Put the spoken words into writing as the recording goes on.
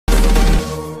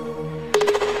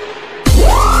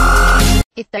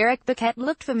If Derek Piquette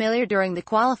looked familiar during the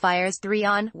Qualifiers 3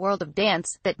 on World of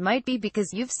Dance, that might be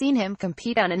because you've seen him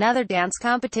compete on another dance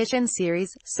competition series,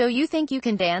 So You Think You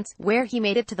Can Dance, where he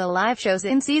made it to the live shows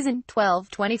in Season 12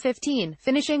 2015,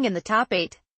 finishing in the top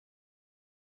 8.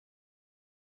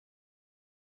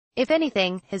 If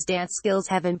anything, his dance skills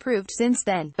have improved since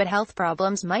then, but health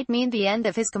problems might mean the end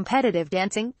of his competitive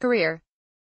dancing career.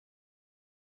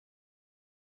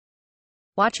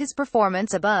 Watch his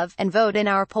performance above, and vote in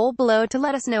our poll below to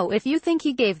let us know if you think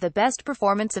he gave the best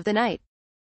performance of the night.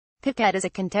 Piquette is a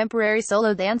contemporary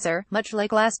solo dancer, much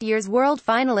like last year's world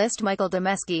finalist Michael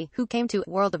Demeski, who came to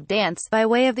World of Dance by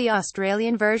way of the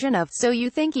Australian version of So You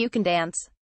Think You Can Dance.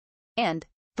 And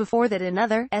before that,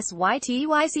 another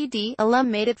SYTYCD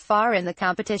alum made it far in the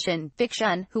competition,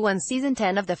 Fiction, who won Season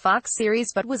 10 of the Fox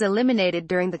series but was eliminated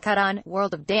during the cut on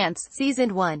World of Dance,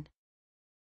 Season 1.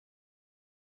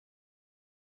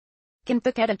 Can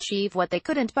Piquette achieve what they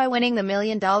couldn't by winning the $1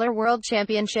 Million World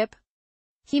Championship?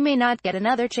 He may not get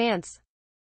another chance.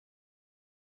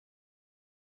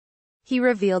 He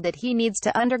revealed that he needs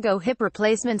to undergo hip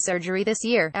replacement surgery this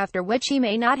year, after which he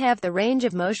may not have the range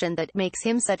of motion that makes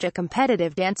him such a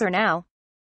competitive dancer now.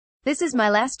 "This is my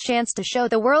last chance to show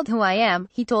the world who I am,"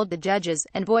 he told the judges,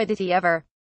 and boy did he ever.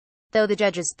 Though the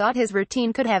judges thought his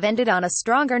routine could have ended on a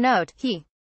stronger note, he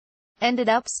ended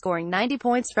up scoring 90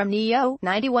 points from Neo,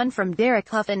 91 from Derek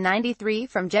Huff and 93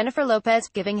 from Jennifer Lopez,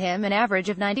 giving him an average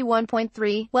of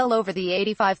 91.3, well over the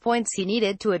 85 points he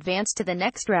needed to advance to the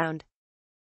next round.